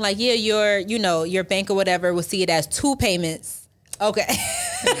says something like your bank or whatever will see it as 2 payments. Okay.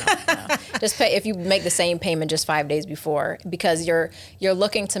 No. Just pay if you make the same payment just 5 days before, because you're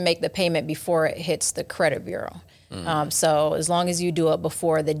looking to make the payment before it hits the credit bureau. So as long as you do it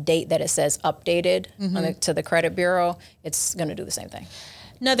before the date that it says updated to the credit bureau, it's going to do the same thing.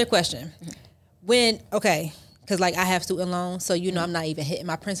 Another question. Because like I have student loans, so I'm not even hitting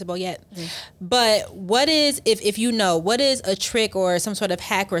my principal yet. But what is if what is a trick or some sort of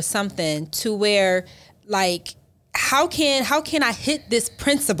hack or something to where like how can I hit this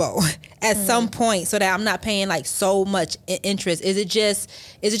principal at some point so that I'm not paying like so much interest? Is it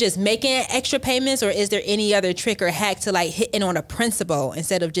just making extra payments, or is there any other trick or hack to like hitting on a principal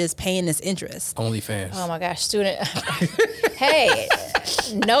instead of just paying this interest? OnlyFans. Oh my gosh, student. Hey,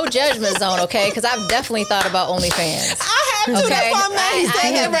 no judgment zone, okay? Because I've definitely thought about OnlyFans. I have too. That's why I'm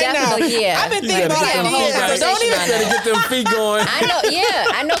have definitely. I've been thinking about it. Don't even get them feet going.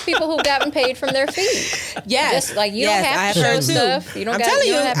 I know people who've gotten paid from their feet. Yes. Just like you don't have to show stuff. You don't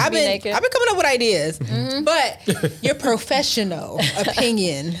have to be naked. I've been coming up with ideas, but your professional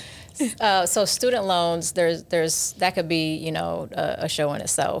opinion. So student loans, there's that could be a show in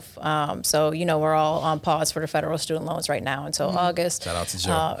itself. So we're all on pause for the federal student loans right now until August. Shout out to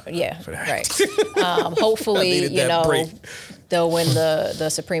Joe. Right. Hopefully they'll win the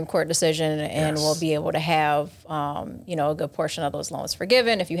Supreme Court decision, and we'll be able to have, a good portion of those loans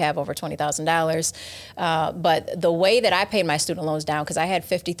forgiven if you have over $20,000. But the way that I paid my student loans down, because I had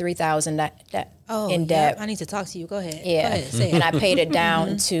 $53,000 in debt. I need to talk to you. Go ahead. Yeah. Go ahead, say it. And I paid it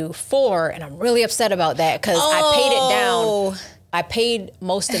down to $4,000, and I'm really upset about that because I paid it down. I paid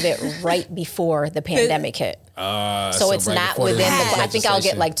most of it right before the pandemic hit. So it's right not within the, I think I'll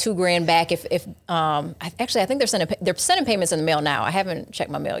get like $2,000 back if actually I think they're sending payments in the mail now. I haven't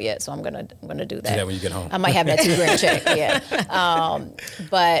checked my mail yet, so I'm gonna do that. Do that when you get home. I might have that $2,000 check, yeah.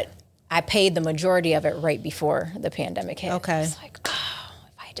 But I paid the majority of it right before the pandemic hit. Okay. It's like, if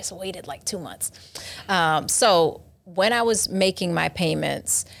I just waited like 2 months. So when I was making my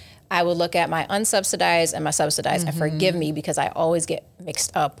payments, I would look at my unsubsidized and my subsidized, and forgive me because I always get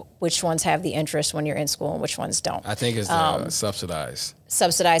mixed up which ones have the interest when you're in school and which ones don't. I think it's subsidized.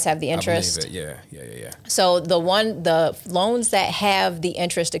 Subsidized have the interest. I believe it. Yeah. So the loans that have the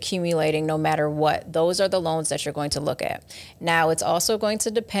interest accumulating no matter what, those are the loans that you're going to look at. Now, it's also going to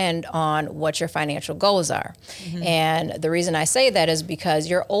depend on what your financial goals are. And the reason I say that is because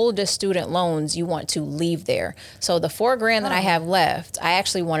your oldest student loans, you want to leave there. So the $4,000 that I have left, I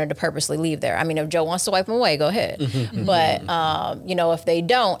actually wanted to purposely leave there. I mean, if Joe wants to wipe them away, go ahead. But, if they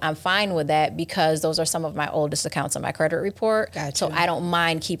don't, I'm fine with that because those are some of my oldest accounts on my credit report. Gotcha. So I don't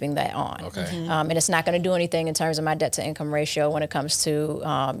mind keeping that on. Okay. And it's not going to do anything in terms of my debt to income ratio when it comes to,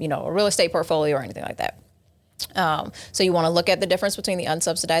 a real estate portfolio or anything like that. So you want to look at the difference between the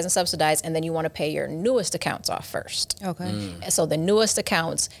unsubsidized and subsidized, and then you want to pay your newest accounts off first. Okay. So the newest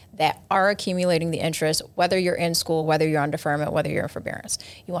accounts that are accumulating the interest, whether you're in school, whether you're on deferment, whether you're in forbearance,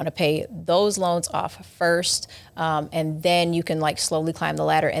 you want to pay those loans off first, and then you can like slowly climb the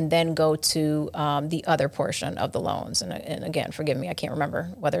ladder and then go to the other portion of the loans. And again, forgive me, I can't remember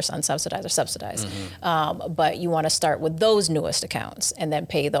whether it's unsubsidized or subsidized, but you want to start with those newest accounts and then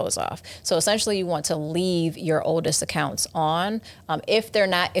pay those off. So essentially, you want to leave your oldest accounts on if you're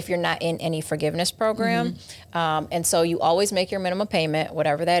not in any forgiveness program, and so you always make your minimum payment,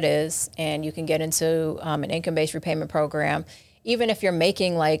 whatever that is, and you can get into an income-based repayment program. Even if you're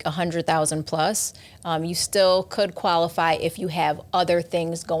making like $100,000 plus, you still could qualify if you have other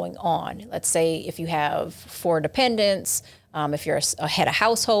things going on. Let's say if you have 4 dependents, if you're a head of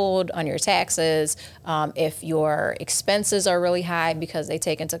household on your taxes, if your expenses are really high because they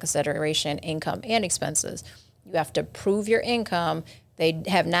take into consideration income and expenses, you have to prove your income. They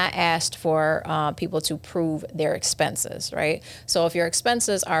have not asked for people to prove their expenses, right? So if your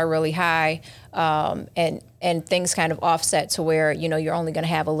expenses are really high and things kind of offset to where, you're only going to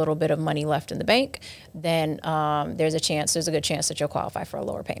have a little bit of money left in the bank, then there's a good chance that you'll qualify for a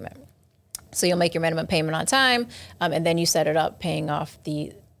lower payment. So you'll make your minimum payment on time, and then you set it up paying off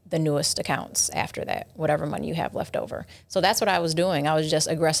the newest accounts after that, whatever money you have left over. So that's what I was doing. I was just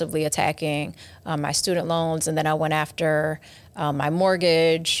aggressively attacking my student loans, and then I went after my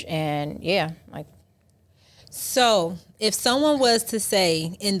mortgage, and So if someone was to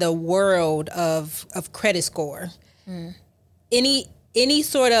say in the world of credit score, any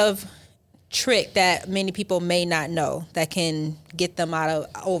sort of trick that many people may not know that can get them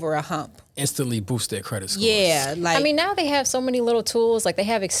over a hump, instantly boost their credit scores. Yeah, now they have so many little tools. Like they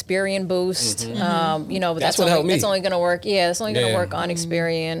have Experian Boost. But that's only going to work. Yeah, it's only going to work on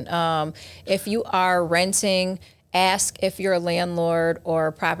Experian. If you are renting, ask if you're a landlord or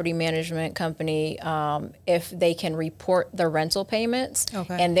a property management company if they can report the rental payments.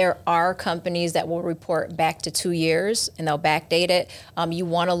 Okay. And there are companies that will report back to 2 years and they'll backdate it. You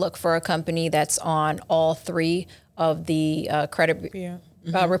want to look for a company that's on all 3 of the credit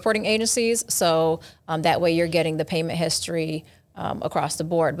reporting agencies. So that way you're getting the payment history across the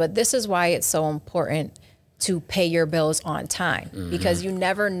board. But this is why it's so important to pay your bills on time, because you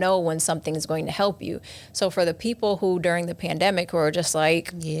never know when something is going to help you. So for the people who during the pandemic who are just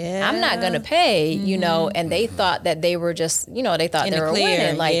like, I'm not going to pay, and they thought that they were just, they thought they were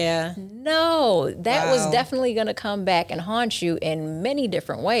winning. No, that was definitely going to come back and haunt you in many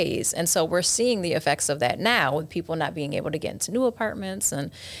different ways. And so we're seeing the effects of that now with people not being able to get into new apartments and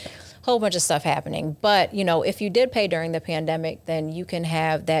a whole bunch of stuff happening. But, if you did pay during the pandemic, then you can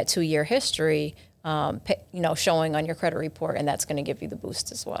have that 2-year history showing on your credit report, and that's going to give you the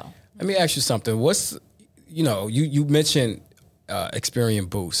boost as well. Let me ask you something. What's, you mentioned Experian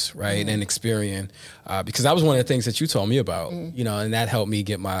Boost, right? And Experian, because that was one of the things that you told me about, and that helped me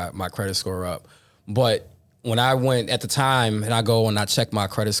get my credit score up. But when I went at the time and I go and I check my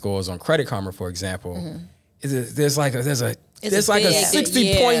credit scores on Credit Karma, for example, there's like a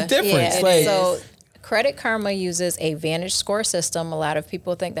 60-point difference. So Credit Karma uses a Vantage score system. A lot of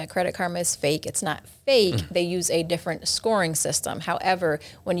people think that Credit Karma is fake. It's not fake. They use a different scoring system. However,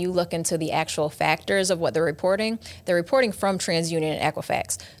 when you look into the actual factors of what they're reporting from TransUnion and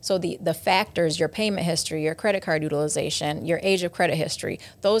Equifax. So the factors, your payment history, your credit card utilization, your age of credit history,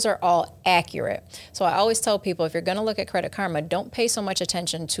 those are all accurate. So I always tell people, if you're going to look at Credit Karma, don't pay so much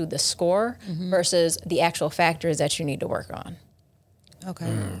attention to the score versus the actual factors that you need to work on.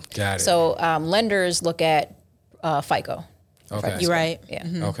 Okay. Got it. So lenders look at FICO. Okay. You're right. Yeah.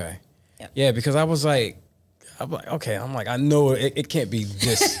 Okay. Yeah, because I was like, okay, I know it can't be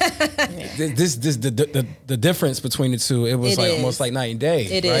this. The difference between the two, it was almost like night and day.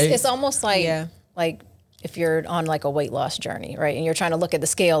 It right? is. It's almost like if you're on like a weight loss journey, right? And you're trying to look at the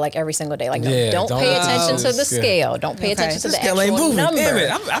scale like every single day. Like, don't pay attention to the scale. Don't pay attention to the actual number. Damn it.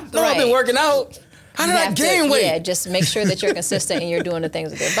 I've been working out. How did I gain weight? Yeah, just make sure that you're consistent and you're doing the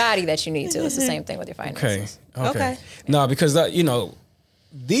things with your body that you need to. It's the same thing with your finances. Okay. No, because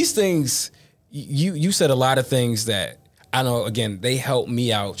these things, you said a lot of things that I know. Again, they helped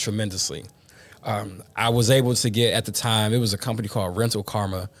me out tremendously. I was able to get, at the time, it was a company called Rental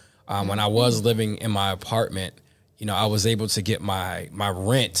Karma. When I was living in my apartment, I was able to get my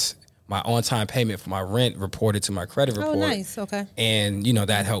rent. My on-time payment for my rent reported to my credit report. Oh, nice. Okay. And,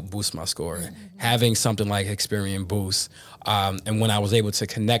 that helped boost my score. Having something like Experian Boost. And when I was able to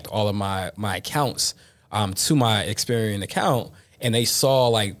connect all of my accounts to my Experian account, and they saw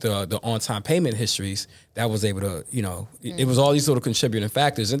like the on-time payment histories, that was able to, it was all these little contributing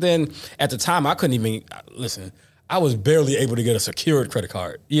factors. And then at the time, I couldn't even, listen, I was barely able to get a secured credit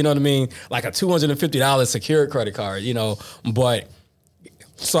card. You know what I mean? Like a $250 secured credit card,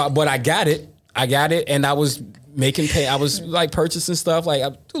 but I got it, and I was I was like purchasing stuff, like I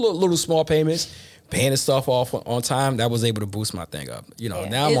do little small payments, paying the stuff off on time. That was able to boost my thing up.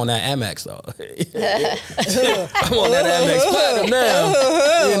 Now I'm on that Amex though. I'm on that Amex Platinum now.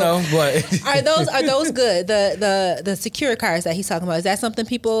 But are those good? The secure cards that he's talking about, is that something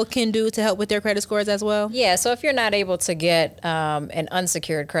people can do to help with their credit scores as well? Yeah. So if you're not able to get an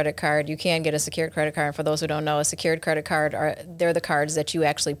unsecured credit card, you can get a secured credit card. And for those who don't know, a secured credit card they're the cards that you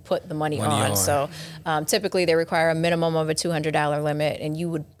actually put the money on. So typically they require a minimum of a $200 limit, and you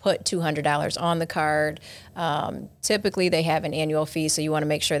would put $200 on the card. Typically they have an annual fee, so you want to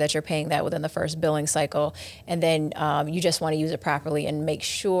make sure that you're paying that within the first billing cycle, and then you just want to use it properly and make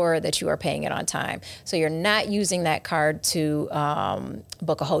sure that you are paying it on time. So you're not using that card to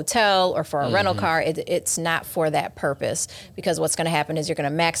book a hotel or for a rental car. It's not for that purpose, because what's going to happen is you're going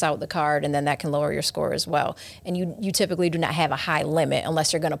to max out the card, and then that can lower your score as well. And you typically do not have a high limit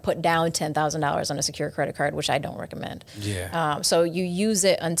unless you're going to put down $10,000 on a secure credit card, which I don't recommend. Yeah. So you use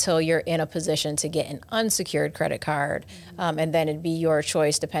it until you're in a position to get an unsecured credit card, and then it'd be your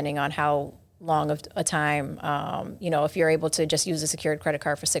choice depending on how long of a time, if you're able to just use a secured credit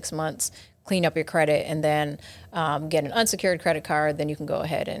card for 6 months, clean up your credit, and then get an unsecured credit card, then you can go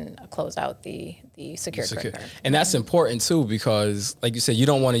ahead and close out the secured credit card. And that's important too, because like you said, you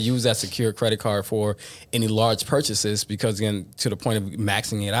don't want to use that secured credit card for any large purchases, because again, to the point of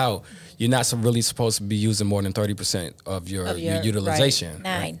maxing it out, you're not really supposed to be using more than 30% of your utilization.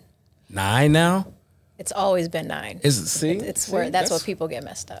 Right. 9 now? It's always been 9. Is it? See, it's where that's what people get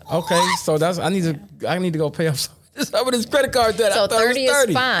messed up. Okay, so I need to go pay off some of this credit card debt. So 30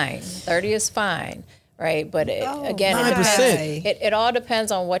 is fine. 30 is fine, right? But again, 9%. It all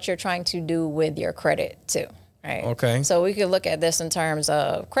depends on what you're trying to do with your credit too. Right. Okay. So we could look at this in terms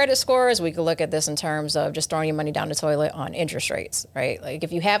of credit scores. We could look at this in terms of just throwing your money down the toilet on interest rates, right? Like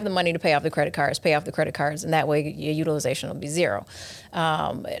if you have the money to pay off the credit cards, and that way your utilization will be 0,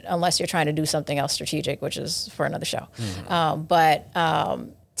 unless you're trying to do something else strategic, which is for another show.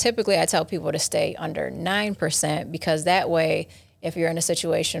 Typically, I tell people to stay under 9%, because that way, if you're in a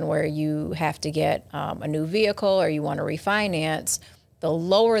situation where you have to get a new vehicle or you want to refinance, the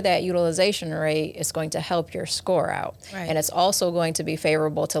lower that utilization rate is going to help your score out. Right. And it's also going to be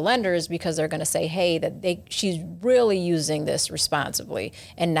favorable to lenders, because they're going to say, hey, she's really using this responsibly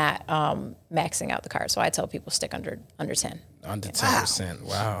and not maxing out the card. So I tell people stick under 10. Under 10%.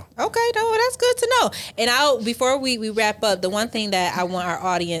 Wow. Okay, no, that's good to know. And before we wrap up, the one thing that I want our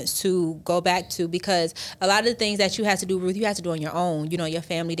audience to go back to, because a lot of the things that you have to do, Ruth, you have to do on your own. Your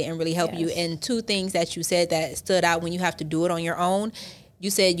family didn't really help you. And 2 things that you said that stood out when you have to do it on your own. You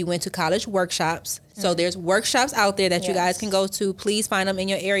said you went to college workshops. So there's workshops out there that you guys can go to. Please find them in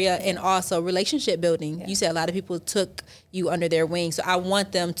your area. And also relationship building. Yeah. You said a lot of people took you under their wing. So I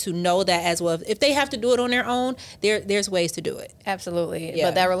want them to know that as well. If they have to do it on their own, there's ways to do it. Absolutely. Yeah.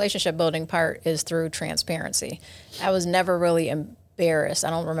 But that relationship building part is through transparency. I was never really embarrassed. I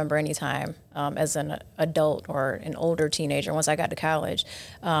don't remember any time as an adult or an older teenager, once I got to college,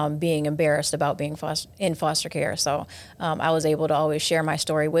 being embarrassed about being in foster care. So I was able to always share my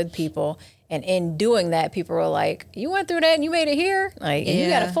story with people. And in doing that, people were like, you went through that and you made it here? Like, and you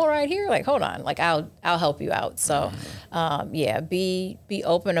got a full ride here? Like, hold on. Like, I'll help you out. So, be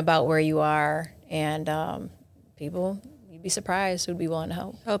open about where you are. And people, you'd be surprised who'd be willing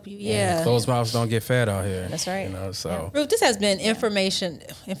to help you. Yeah. Closed mouths don't get fed out here. That's right. You know, so. Ruth, this has been informational.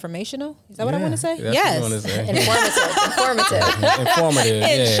 Is that what I want to say? Yes. Informative.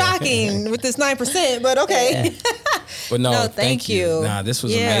 And shocking with this 9%, but okay. Yeah. But no, thank you. Nah, this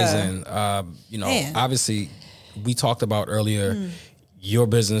was amazing. Obviously, we talked about earlier your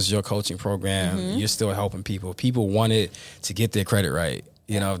business, your coaching program. You're still helping people. People wanted to get their credit right.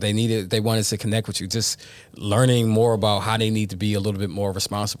 You know, they wanted to connect with you. Just learning more about how they need to be a little bit more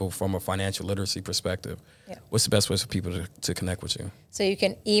responsible from a financial literacy perspective. Yeah. What's the best way for people to connect with you? So you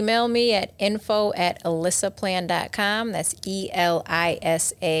can email me at info@elisaplan.com. That's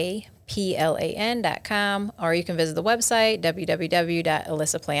ELISAPLAN.com. Or you can visit the website,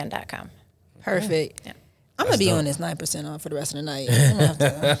 www.elisaplan.com. Perfect. Yeah. I'm going to be on this 9% off for the rest of the night.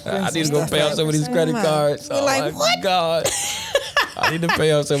 I need to go pay off some of these credit cards. You're like, what? God. I need to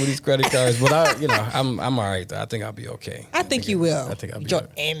pay off some of these credit cards, but I'm all right though. I think I'll be okay. I think you will. I think I'll be your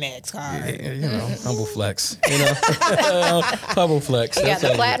Amex card. Yeah, humble flex. Humble flex. You got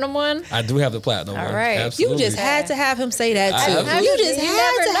the platinum one? I do have the platinum one. All right. Absolutely. You just had to have him say that too. You just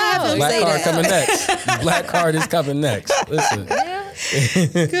had to have him say that. Black card coming next. Black card is coming next. Listen.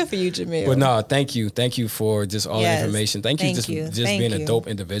 Good for you, Jamil. But no, thank you for just all the information. Thank you just being a dope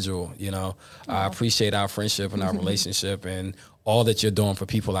individual. You know, I appreciate our friendship and our relationship and all that you're doing for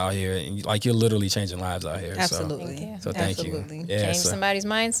people out here. And like, you're literally changing lives out here. Absolutely. So thank you. Yeah, change somebody's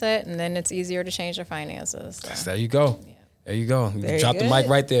mindset, and then it's easier to change their finances. So. There you go. Yeah. There you go. Drop the good. mic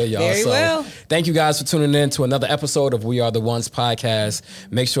right there, y'all. Very well. Thank you guys for tuning in to another episode of We Are the Ones podcast.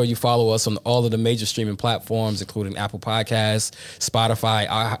 Make sure you follow us on all of the major streaming platforms, including Apple Podcasts, Spotify,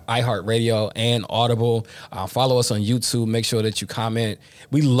 iHeartRadio, and Audible. Follow us on YouTube. Make sure that you comment.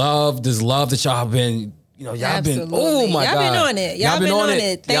 We love this love that y'all have been. You know, y'all been, oh my God. Y'all been on it. Y'all been on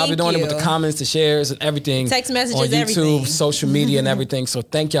it. Y'all been on it with the comments, the shares, and everything. Text messages, on YouTube, everything. Social media, and everything. So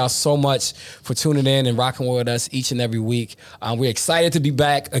thank y'all so much for tuning in and rocking with us each and every week. We're excited to be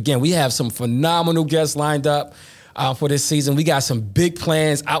back. Again, we have some phenomenal guests lined up for this season. We got some big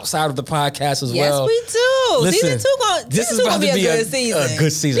plans outside of the podcast as well. Yes, we do. Listen, this is about to be a good season. A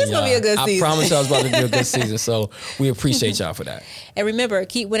good season, This is going to be a good season. I promise y'all it's about to be a good season. So we appreciate y'all for that. And remember,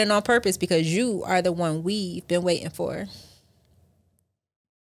 keep winning on purpose, because you are the one we've been waiting for.